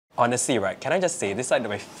Honestly, right, can I just say, this is like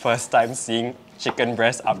my first time seeing chicken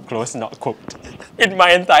breast up close, not cooked in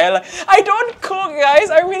my entire life. I don't cook,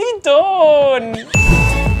 guys, I really don't.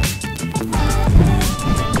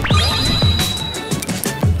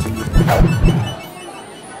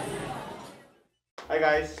 Hi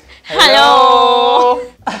guys. Hello.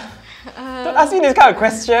 Don't ask me these kind of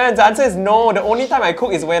questions. The answer is no. The only time I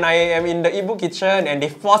cook is when I am in the Eatbook kitchen and they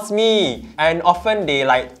force me. And often they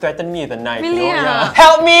like threaten me with a knife. Really? You know? Yeah.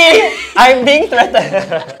 Help me! I'm being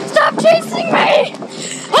threatened. Stop chasing me!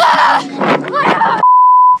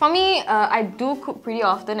 For me, I do cook pretty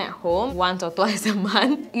often at home, once or twice a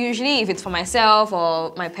month. Usually if it's for myself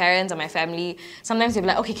or my parents or my family, sometimes they'll be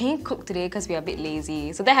like, okay, can you cook today because we're a bit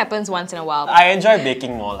lazy? So that happens once in a while. I enjoy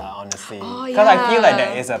baking more lah, honestly. Oh, Because I feel like yeah.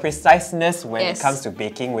 there is a preciseness when it comes to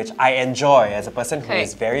baking, which I enjoy as a person who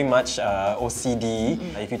is Correct. very much OCD.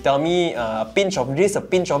 If you tell me a pinch of this, a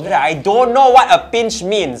pinch of that, I don't know what a pinch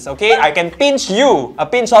means, okay? I can pinch you. A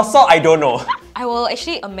pinch of salt, I don't know. I will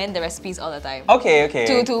actually amend the recipes all the time. Okay,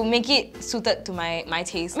 okay. To make it suited to my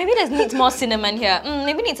taste. Maybe there needs more cinnamon here.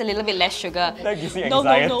 Maybe needs a little bit less sugar. That gives me No.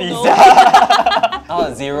 anxieties.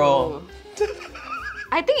 Oh, 0.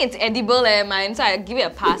 I think it's edible mine, so I give it a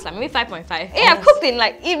pass, like maybe 5.5. Hey, I've cooked in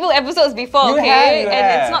like Eatbook episodes before, okay? You and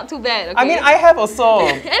have. it's not too bad, okay? I mean, I have also.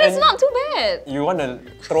 and it's not too bad. You want to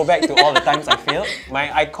throw back to all the times I failed? My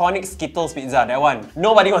iconic Skittles pizza, that one.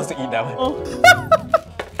 Nobody wants to eat that one. Oh.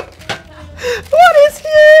 What is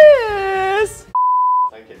this?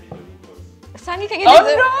 Sangee, can you Oh do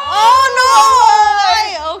it? no! Oh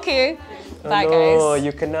no! Okay. Bye, no, guys.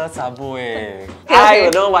 you kena sabu eh. Okay, I okay.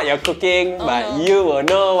 will know what you're cooking, but no. you will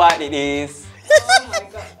know what it is. Oh my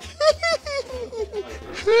god.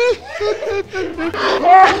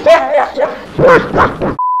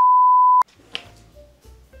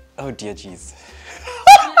 Oh dear jeez.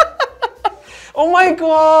 Oh my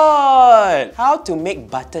god! How to make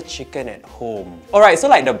butter chicken at home. Alright, so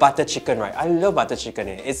like the butter chicken, right? I love butter chicken.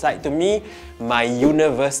 It's like, to me, my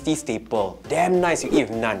university staple. Damn nice, you eat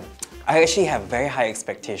with naan. I actually have very high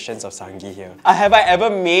expectations of Sangee here. Have I ever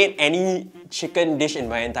made any chicken dish in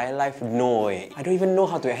my entire life? No eh. I don't even know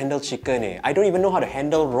how to handle chicken eh. I don't even know how to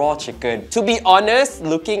handle raw chicken. To be honest,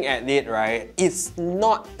 looking at it, right, it's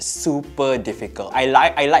not super difficult. I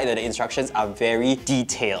like that the instructions are very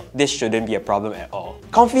detailed. This shouldn't be a problem at all.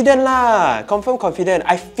 Confident lah, confirm confident.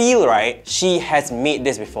 I feel, right, she has made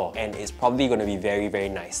this before and it's probably gonna be very, very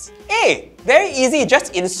nice. Hey, very easy,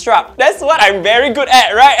 just instruct. That's what I'm very good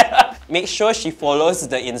at, right? Make sure she follows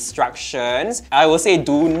the instructions. I will say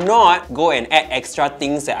do not go and add extra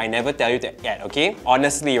things that I never tell you to add, okay?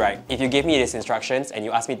 Honestly, right, if you give me these instructions and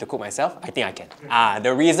you ask me to cook myself, I think I can.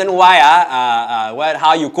 The reason why,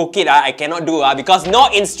 how you cook it, I cannot do, because no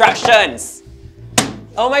instructions.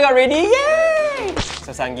 Oh my god, ready? Yay!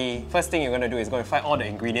 So Sangee, first thing you're gonna do is go and find all the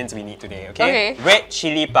ingredients we need today, okay? Red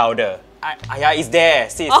chili powder. Yeah, it's there,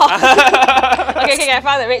 sis. Oh. okay, I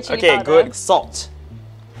found the red chili powder. Okay, good. Salt.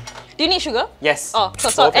 Do you need sugar? Yes. Oh, so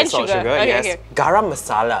salt and sugar. Okay, yes. okay. Garam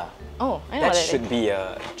masala. Oh, I know what that should be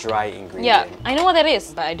a dry ingredient. Yeah, I know what that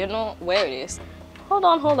is, but I don't know where it is. Hold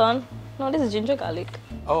on. No, this is ginger garlic.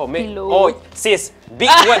 Oh, Below. Oh, sis, big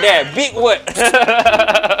word there, big word.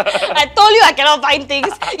 I told you I cannot find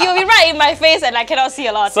things. You'll be right in my face and I cannot see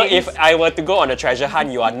a lot of So things. if I were to go on a treasure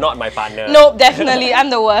hunt, you are not my partner. Nope, definitely.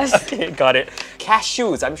 I'm the worst. Okay, got it.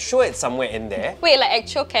 Cashews, I'm sure it's somewhere in there. Wait, like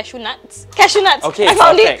actual cashew nuts? Cashew nuts! Okay, I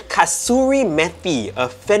found perfect. it! Kasuri methi,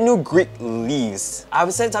 fenugreek leaves. I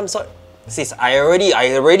would say some sort. Sis, I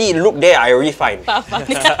already looked there, I already find. Need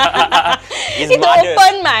to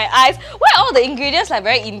open my eyes. Why are all the ingredients like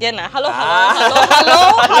very Indian? Hello?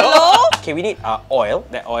 Okay, we need oil.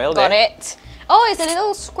 That oil Got there. it. Oh, it's a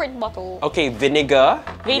little squirt bottle. Okay, vinegar.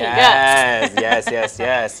 Yes.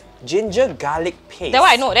 Ginger garlic paste. That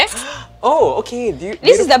one I know, there. Oh, okay.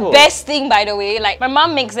 This is the best thing, by the way. Like, my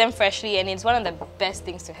mom makes them freshly and it's one of the best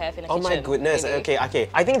things to have in a kitchen. Oh my goodness. Really. Okay.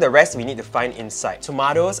 I think the rest we need to find inside.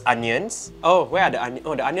 Tomatoes, onions. Oh, where are the onions?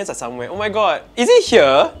 Oh, the onions are somewhere. Oh my god. Is it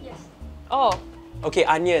here? Yes. Oh. Okay,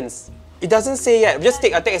 onions. It doesn't say yet. Just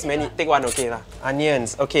take as many. Take one, okay lah.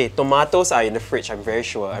 Onions. Okay, tomatoes are in the fridge. I'm very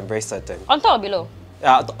sure. I'm very certain. On top or below?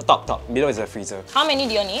 Top. Below is the freezer. How many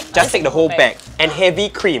do you need? Just take the whole bag. And heavy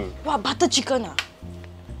cream. Wow, butter chicken ah.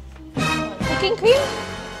 Cooking cream?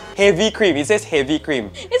 Heavy cream. It says heavy cream.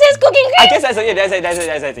 It says cooking cream? I guess that's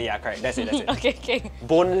it. Yeah, correct. That's it. Okay.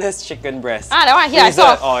 Boneless chicken breast. That one here, freezer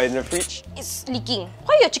I saw. or in the fridge. It's leaking.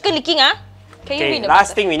 Why your chicken leaking ah? Can you read the last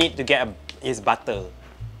butter? thing we need to get is butter.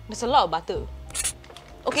 There's a lot of butter.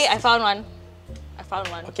 Okay, I found one.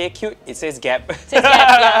 Okay, cute. It says gap. Says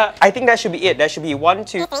gap, yeah. I think that should be it. That should be 1,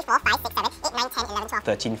 2, 3, 4, 5, 6, 7, 8,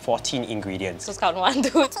 13, 14 ingredients. Let's count 1, 2,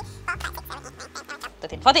 3,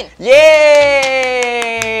 13, 14.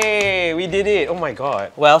 Yay! We did it! Oh my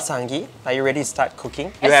god. Well, Sangee, are you ready to start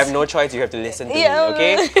cooking? You have no choice, you have to listen to me,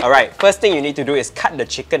 okay? Alright, first thing you need to do is cut the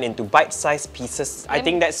chicken into bite-sized pieces. I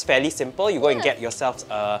think that's fairly simple. You go and get yourself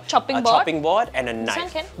a chopping board and a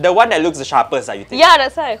knife. The one that looks the sharpest, you think? Yeah,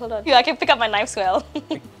 that's right. Hold on. I can pick up my knives well.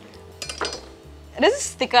 There's a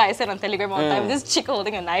sticker I sent on Telegram all the time. This chick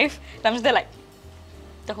holding a knife. And I'm just there like,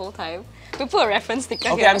 the whole time. We put a reference sticker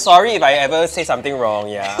Okay, here. I'm sorry if I ever say something wrong,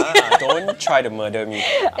 yeah. Don't try to murder me.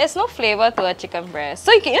 There's no flavour to a chicken breast.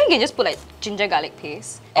 So you can just put like ginger garlic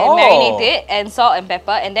paste and marinate it and salt and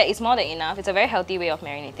pepper, and that is more than enough. It's a very healthy way of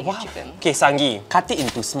marinating your chicken. Okay, Sangee, cut it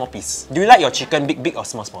into small pieces. Do you like your chicken big or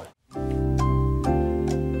small?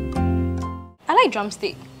 I like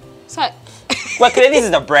drumstick. So Well, clearly this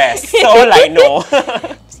is the breast, so like no.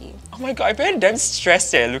 see. Oh my god, I'm very damn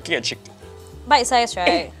stressed here looking at chicken. Bite size,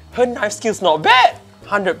 right? Her knife skill's not bad.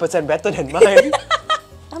 100% better than mine.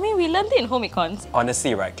 I mean, we learned it in home econs.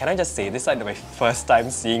 Honestly, right, can I just say, this is like my first time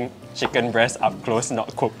seeing chicken breast up close,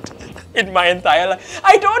 not cooked. In my entire life.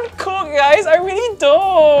 I don't cook, guys. I really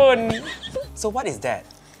don't. So what is that?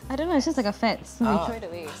 I don't know, it's just like a fat. So we throw it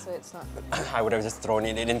away, so it's not. I would have just thrown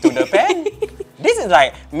it into the pan. This is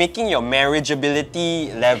like making your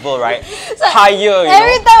marriageability level, right, So higher, you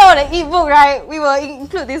every know? time on the Eatbook, right, we will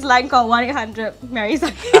include this line called 1-800-MARRY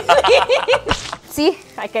Sangee. See,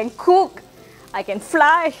 I can cook, I can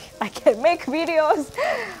fly, I can make videos.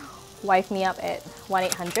 Wife me up at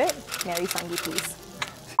 1-800-MARRY Sangee, please.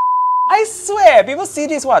 I swear, people see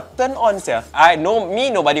this, what, turn on, sir. I know, me,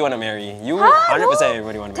 nobody want to marry. You, 100%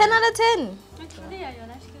 everybody want to marry. 10 out of 10.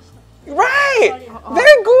 Right!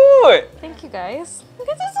 Very good! Thank you guys. You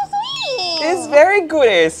guys are so sweet. It's very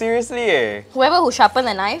good, seriously. Whoever who sharpened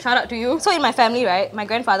the knife, shout out to you. So in my family, right, my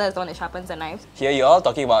grandfather is the one that sharpens the knife. Here you all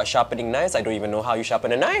talking about sharpening knives. I don't even know how you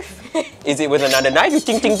sharpen a knife. Is it with another knife? You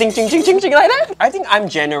ting ting ting ting ting ting ting like that? I think I'm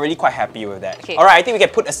generally quite happy with that. Okay. Alright, I think we can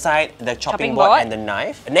put aside the chopping board and the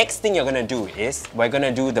knife. The next thing you're gonna do is, we're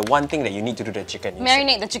gonna do the one thing that you need to do to the chicken.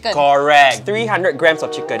 Marinate the chicken. Correct. 300 grams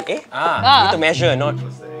of chicken. Need to measure, not...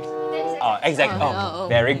 Oh, exactly.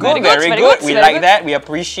 Very good, very good. We like that. We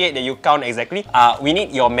appreciate that you count exactly. We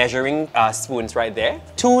need your measuring spoons right there.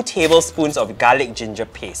 2 tablespoons of garlic ginger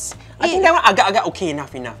paste. I think that one agak okay,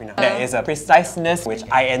 enough. There is a preciseness which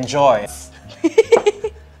I enjoy.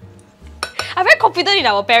 I'm very confident in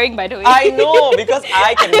our pairing, by the way. I know, because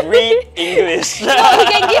I can read English. No, you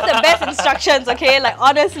can give the best instructions, okay? Like,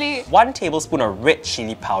 honestly. 1 tablespoon of red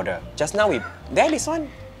chili powder. Just now we... There, this one.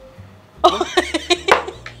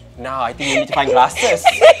 Now I think you need to find glasses.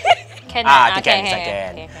 Can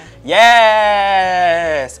can.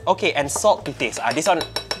 Yes! Okay, and salt to taste.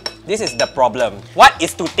 This is the problem. What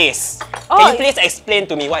is to taste? Can you please explain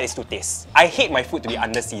to me what is to taste? I hate my food to be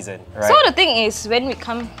under-seasoned. Right? So the thing is, when we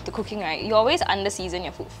come to cooking, right, you always under-season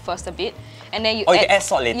your food first a bit, and then you you can add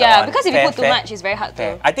salt later Yeah, on. because if you put too much, it's very hard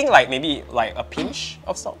to... I think like maybe like a pinch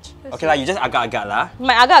of salt. Okay lah, you just agak-agak lah.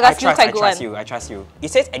 My agak-agak still quite good. I trust you.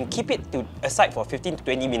 It says, and keep it aside for 15 to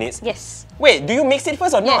 20 minutes. Yes. Wait, do you mix it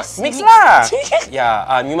first or not? Yes, Mix lah!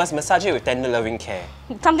 Yeah, you must massage it with tender loving care.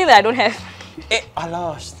 Something that I don't have.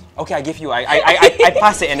 Alah. Okay, I give you. I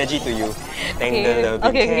pass the energy to you. Tender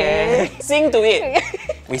loving care. Sing to it.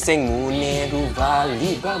 We sing Muneru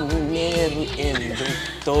Vali Ba Muneru Endo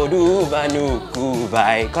Todu Vanuku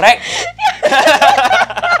Vai. Correct?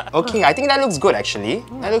 Okay, I think that looks good actually.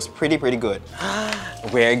 That looks pretty good.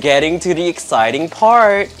 We're getting to the exciting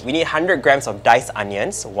part. We need 100 grams of diced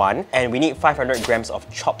onions, 1, and we need 500 grams of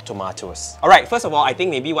chopped tomatoes. Alright, first of all, I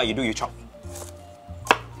think maybe what you do, you chop.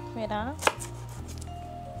 Wait,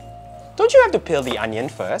 Don't you have to peel the onion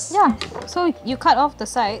first? Yeah, so you cut off the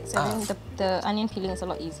sides and then the onion peeling is a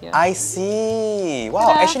lot easier. I see.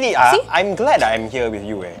 Wow, actually, I'm glad I'm here with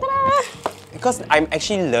you. Because I'm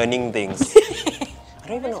actually learning things. I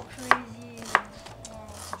don't even know.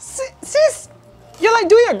 Sis, you're like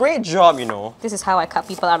doing a great job, you know. This is how I cut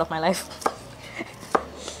people out of my life.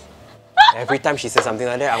 Every time she says something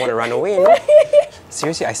like that, I want to run away, you know?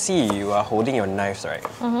 Seriously, I see you are holding your knives, right?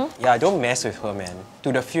 Yeah, don't mess with her, man.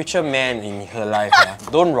 To the future man in her life,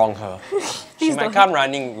 don't wrong her. She might come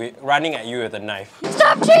running at you with a knife.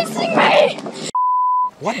 Stop chasing me!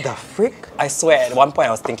 What the frick? I swear, at one point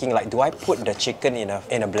I was thinking like, do I put the chicken in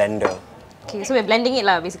a blender? Okay, so we're blending it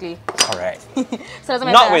lah, basically. Correct. So doesn't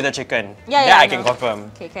matter. Not with the chicken. Yeah, that I I can know.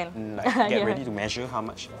 confirm. Okay, can. Like, get ready to measure how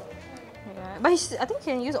much. Yeah. But I think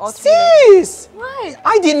you can use all 3. Sis! Why?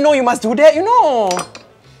 I didn't know you must do that, you know.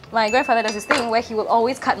 My grandfather does this thing where he will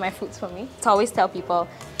always cut my fruits for me. So I always tell people,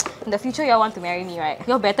 In the future, y'all want to marry me, right?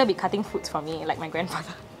 Y'all better be cutting fruits for me, like my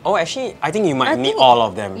grandfather. Oh, actually, I think you might need all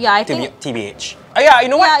of them. Yeah, I to think... TBH. Oh, yeah, you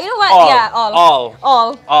know what? Yeah, you know what? All. Yeah,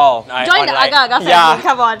 all. All. Join the Aga family, Yeah,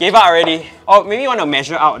 come on. gave up already. Oh, maybe you want to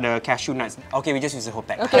measure out the cashew nuts. Okay, we just use the whole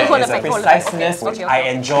pack. Okay, hold the There's pack, a hold the pack. preciseness Okay, which okay, I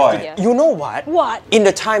enjoy. Yeah. You know what? What? In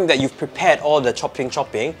the time that you've prepared all the chopping,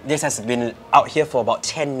 this has been out here for about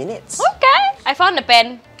 10 minutes. Okay. I found the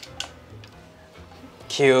pen.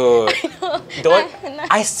 Cute. Don't.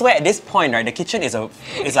 I swear at this point, right, the kitchen is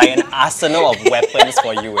like an arsenal of weapons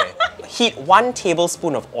for you. Heat 1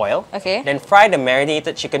 tablespoon of oil. Okay. Then fry the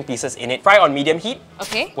marinated chicken pieces in it. Fry on medium heat.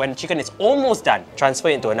 Okay. When chicken is almost done, transfer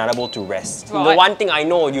it into another bowl to rest. Right. The one thing I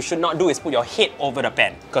know you should not do is put your head over the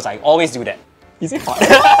pan, because I always do that. Is it hot?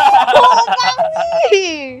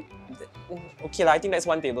 Okay, I think that's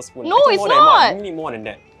 1 tablespoon. No, I think it's more not. Than you need more than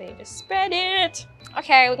that. They just spread it.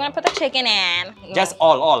 Okay, we're gonna put the chicken in. Just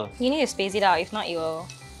all. You need to space it out, if not it will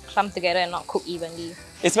clump together and not cook evenly.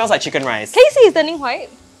 It smells like chicken rice. Can you see it's turning white?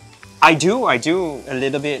 I do, a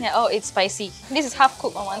little bit. Yeah, oh, it's spicy. This is half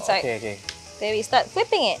cooked on one side. Okay. Then we start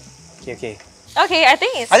flipping it. Okay. Okay, I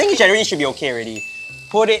think it's... I think it generally should be okay already.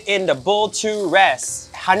 Put it in the bowl to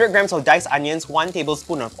rest. 100 grams of diced onions, 1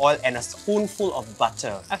 tablespoon of oil, and a spoonful of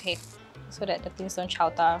butter. Okay, so that the things don't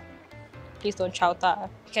chowta. Please don't chowta.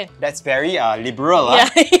 Okay. That's very liberal. Yeah.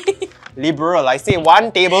 Liberal. I say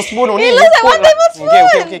 1 tablespoon only. It looks like 1 tablespoon!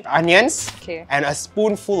 Okay. Onions. Okay. And a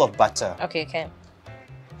spoonful of butter. Okay, okay.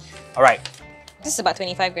 Alright. This is about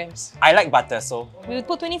 25 grams. I like butter, so... We will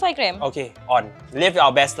put 25 grams. Okay, on. Live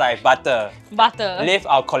our best life. Butter. Butter. Live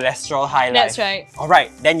our cholesterol high life. That's right.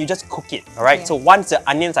 Alright, then you just cook it. Alright, Okay. so once the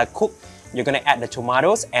onions are cooked, you're gonna add the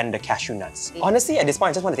tomatoes and the cashew nuts. Honestly, at this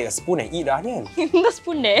point, I just want to take a spoon and eat the onion. The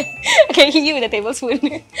spoon there. Okay, hit you with a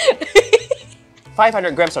tablespoon.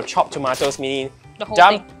 500 grams of chopped tomatoes, meaning The whole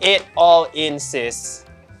dump thing. it all in, sis.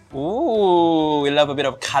 Ooh, we love a bit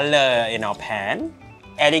of color in our pan.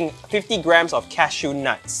 Adding 50 grams of cashew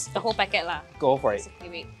nuts. The whole packet lah. Go for it.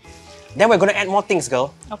 Wait. Then we're gonna add more things,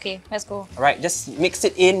 girl. Okay, let's go. Alright, just mix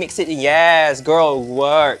it in. Yes, girl,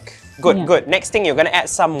 work. Good. Next thing, you're gonna add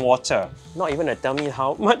some water. Not even to tell me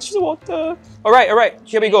how much water. Alright,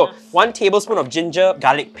 here we go. 1 tablespoon of ginger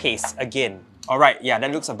garlic paste again. Alright, yeah,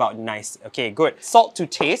 that looks about nice. Okay, good. Salt to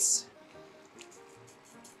taste.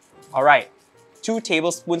 Alright, 2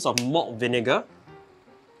 tablespoons of malt vinegar.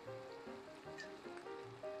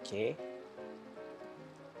 Okay.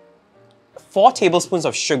 4 tablespoons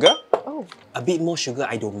of sugar. Oh. A bit more sugar,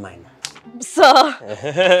 I don't mind. So,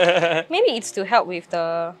 maybe it's to help with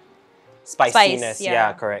the... Spiciness, Spice, yeah.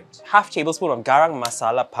 yeah, correct. Half tablespoon of garam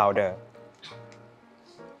masala powder.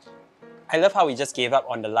 I love how we just gave up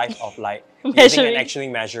on the life of like using and actually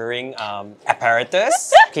measuring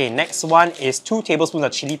apparatus. Okay, next one is 2 tablespoons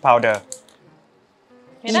of chili powder.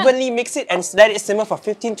 Evenly mix it and let it simmer for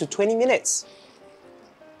 15 to 20 minutes.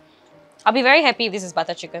 I'll be very happy if this is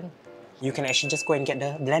butter chicken. You can actually just go and get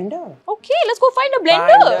the blender. Okay, let's go find the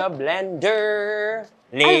blender. Find the blender.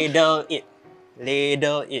 Ladle it.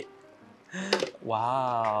 Ladle it.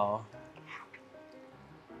 Wow.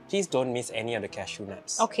 Please don't miss any of the cashew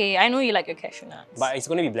nuts. Okay, I know you like your cashew nuts. But it's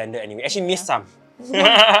going to be blended anyway. Actually, miss some.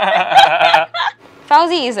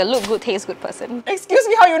 Fauzi is a look good, taste good person. Excuse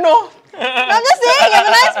me, how you know? I'm just saying, you have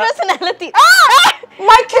a nice personality.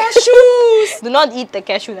 My cashews! Do not eat the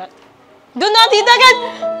cashew nut. Do not eat the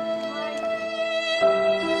cashew.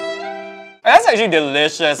 That's actually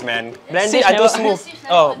delicious, man. Blend it until smooth.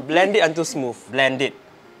 Oh, blend it until smooth. Blend it.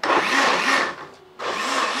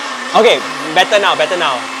 Okay, better now.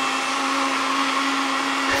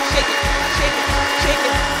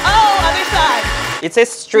 Oh, other side. It says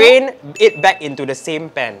strain it back into the same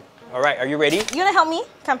pan. Alright, are you ready? You wanna help me?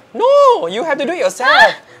 Come. No, you have to do it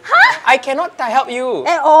yourself. Huh? I cannot help you.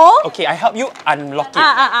 At all? Okay, I help you unlock it.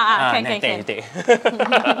 Okay.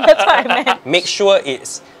 That's what I meant. Make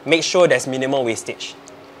sure there's minimal wastage.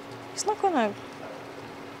 It's not gonna...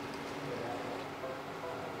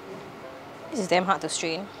 This is damn hard to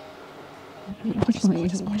strain. Yeah,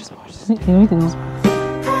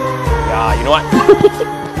 you know what?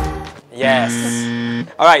 Yes.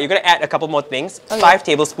 Alright, you're gonna add a couple more things. Okay. 5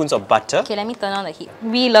 tablespoons of butter. Okay, let me turn on the heat.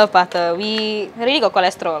 We love butter. We already got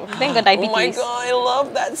cholesterol. Then got diabetes. Oh my god, I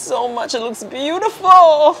love that so much. It looks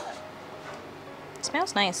beautiful. It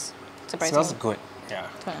smells nice. It Surprisingly. smells good. Yeah.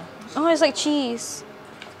 Oh, it's like cheese.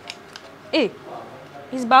 Hey,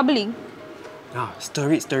 it's bubbling. Ah,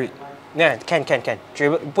 stir it. Yeah, can.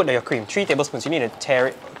 Put your cream. 3 tablespoons. You need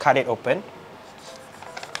to cut it open.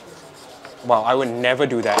 Wow, I would never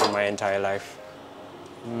do that in my entire life.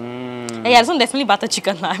 Yeah, this one definitely butter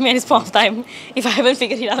chicken lah. I mean, at this point of time, if I haven't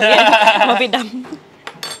figured it out yet, I'm a bit dumb.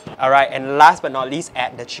 Alright, and last but not least,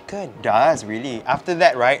 add the chicken. Does really. After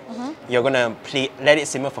that, right, you're gonna let it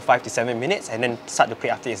simmer for 5 to 7 minutes and then start to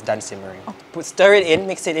plate after it's done simmering. Stir it in,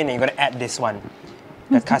 mix it in, and you're gonna add this one.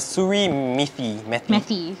 The kasuri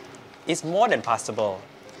methi. It's more than passable.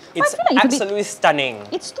 It's like absolutely stunning.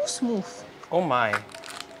 It's too smooth. Oh my.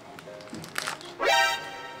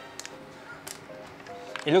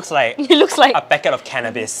 It looks like a packet of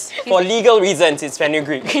cannabis. For legal reasons, it's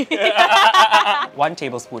fenugreek. 1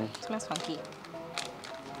 tablespoon. It smells funky.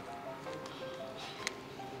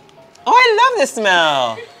 Oh, I love the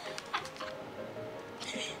smell!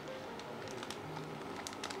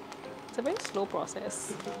 It's a very slow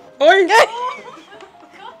process. Oh,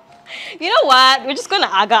 You know what? We're just gonna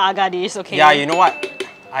aga this, okay? yeah, you know what?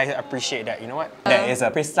 I appreciate that. You know what? There is a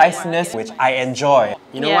preciseness which I enjoy.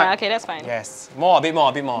 You know what? Yeah, okay, that's fine. Yes. More, a bit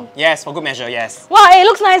more. Yes, for good measure, yes. Wow, it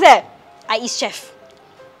looks nice eh? I eat chef.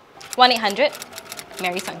 1-800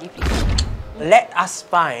 Mary Sangee, please. Let us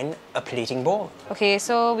find a plating bowl. Okay,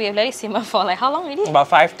 so we have let it simmer for like how long already? About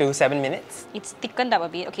 5 to 7 minutes. It's thickened up a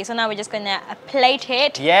bit. Okay, so now we're just gonna plate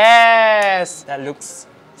it. Yes! That looks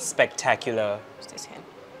spectacular. Use this hand.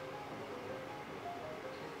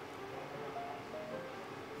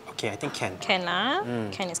 Okay, I think can. Can lah.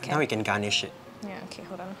 Can is can. Now we can garnish it. Yeah, okay,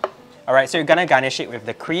 hold on. Alright, so you're gonna garnish it with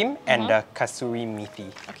the cream and the kasuri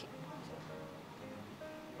methi. Okay.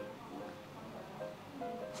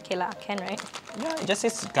 Okay lah, can, right? Yeah, it just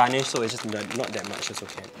says garnish, so it's just not that much, it's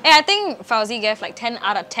okay. Hey, I think Fauzi gave like 10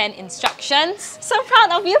 out of 10 instructions. So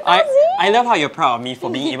proud of you, Fauzi! I love how you're proud of me for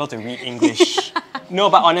being able to read English. No,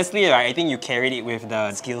 but honestly, right, I think you carried it with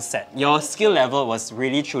the skill set. Your skill level was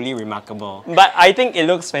really, truly remarkable. But I think it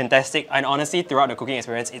looks fantastic, and honestly, throughout the cooking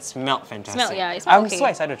experience, it smelled fantastic. It smelled okay. I'm so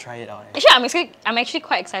excited to try it out. Actually, I'm actually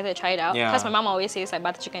quite excited to try it out Yeah. because my mom always says like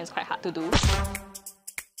butter chicken is quite hard to do.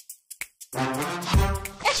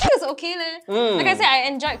 Actually, it was okay leh. Like I said, I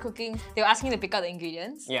enjoyed cooking. They were asking me to pick out the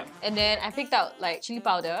ingredients. Yeah. And then I picked out like chili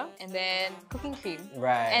powder and then cooking cream.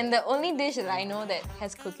 Right. And the only dish that I know that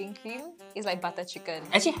has cooking cream is like butter chicken.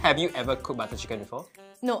 Actually, have you ever cooked butter chicken before?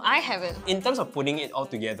 No, I haven't. In terms of putting it all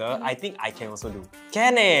together, I think I can also do.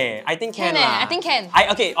 Can eh? I think can lah. I think can.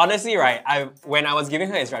 Okay, honestly, right, when I was giving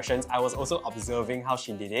her instructions, I was also observing how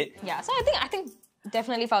she did it. Yeah, so I think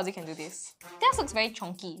definitely Fauzi can do this. This looks very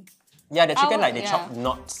chunky. Yeah, the chicken they chop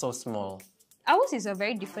not so small. Ours is a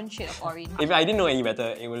very different shade of orange. If I didn't know any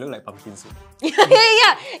better, it would look like pumpkin soup.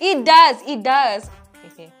 yeah, it does.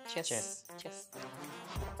 Okay, cheers. Cheers.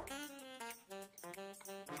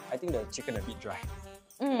 I think the chicken a bit dry.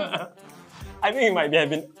 I think it might have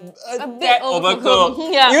been A bit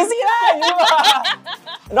overcooked. Yeah. You see that?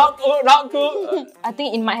 Not cooked. I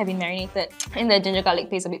think it might have been marinated in the ginger garlic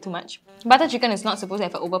paste a bit too much. Butter chicken is not supposed to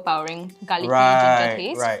have an overpowering garlicky ginger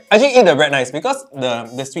taste. Right. Actually, eat the bread nice because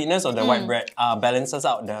the sweetness of the white bread balances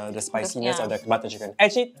out the spiciness of the butter chicken.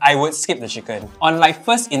 Actually, I would skip the chicken. On like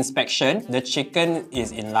first inspection, the chicken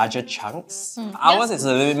is in larger chunks. Ours is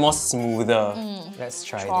a little bit more smoother. Let's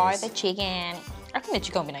try this. The chicken. I think the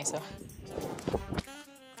chicken will be nicer.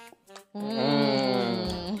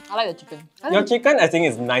 I like the chicken. Your chicken, I think,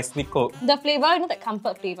 is nicely cooked. The flavour, you know that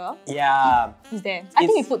comfort flavour? Yeah. Is there. I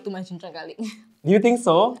think we put too much ginger garlic. Do you think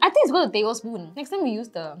so? I think it's good to tablespoon. Next time we use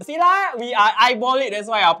the... See lah, we eyeball it, that's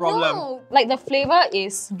why our problem. No, like the flavour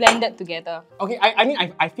is blended together. Okay,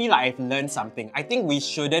 I feel like I've learned something. I think we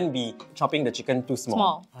shouldn't be chopping the chicken too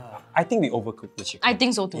small. I think we overcooked the chicken. I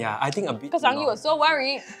think so too. Yeah, I think a bit. Because Sangee was so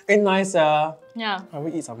worried. It's nice, Yeah. I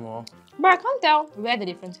will eat some more. But I can't tell where the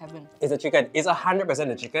difference happened. It's a chicken. It's 100%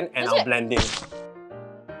 the chicken and our blending.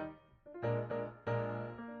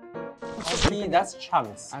 See, that's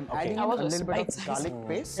chunks. I'm adding a little bit of garlic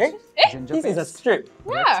paste, ginger This paste, is a strip.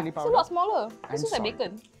 red Yeah, chili it's a powder. lot smaller. This looks like salt.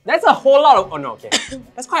 bacon. That's a whole lot of... Oh no, okay.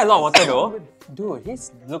 That's quite a lot of water though. Dude,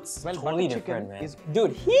 his looks totally butter different, chicken man. is-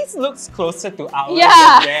 Dude, his looks closer to ours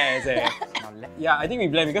Yeah. than theirs. Eh. Yeah, I think we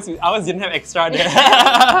blend because ours didn't have extra there.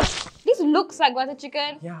 This looks like butter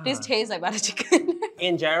chicken. Yeah. This tastes like butter chicken.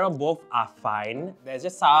 In general, both are fine. There's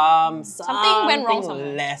just something went wrong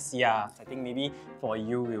somewhere. less, yeah. I think maybe for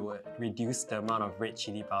you, we would reduce the amount of red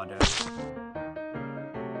chili powder.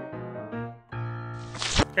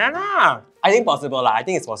 Yeah, I think possible lah. I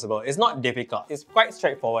think it's possible. It's not difficult. It's quite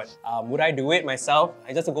straightforward. Would I do it myself?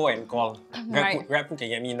 I just go and call. Right. GrabFood can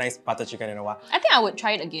get me nice butter chicken in a while. I think I would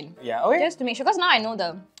try it again. Yeah, okay. Just to make sure, because now I know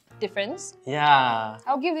the difference. Yeah.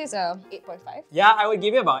 I'll give this a 8.5. Yeah, I would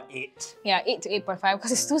give it about 8. Yeah, 8 to 8.5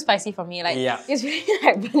 because it's too spicy for me. Like, Yeah. it's really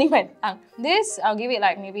like burning my tongue. This, I'll give it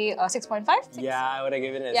like maybe a 6.5. Yeah, I would have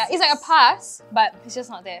given it a Yeah, 6. it's like a pass, but it's just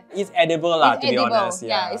not there. It's edible lah, It's to be edible. honest.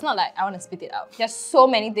 Yeah, it's not like I want to spit it out. There's so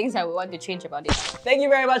many things I would want to change about it. Thank you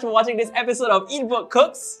very much for watching this episode of Eatbook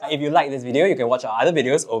Cooks. If you like this video, you can watch our other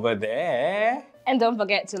videos over there. And don't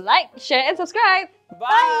forget to like, share, and subscribe.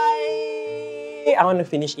 Bye! I want to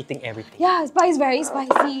finish eating everything. Yeah, but it's very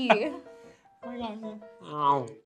spicy. Oh.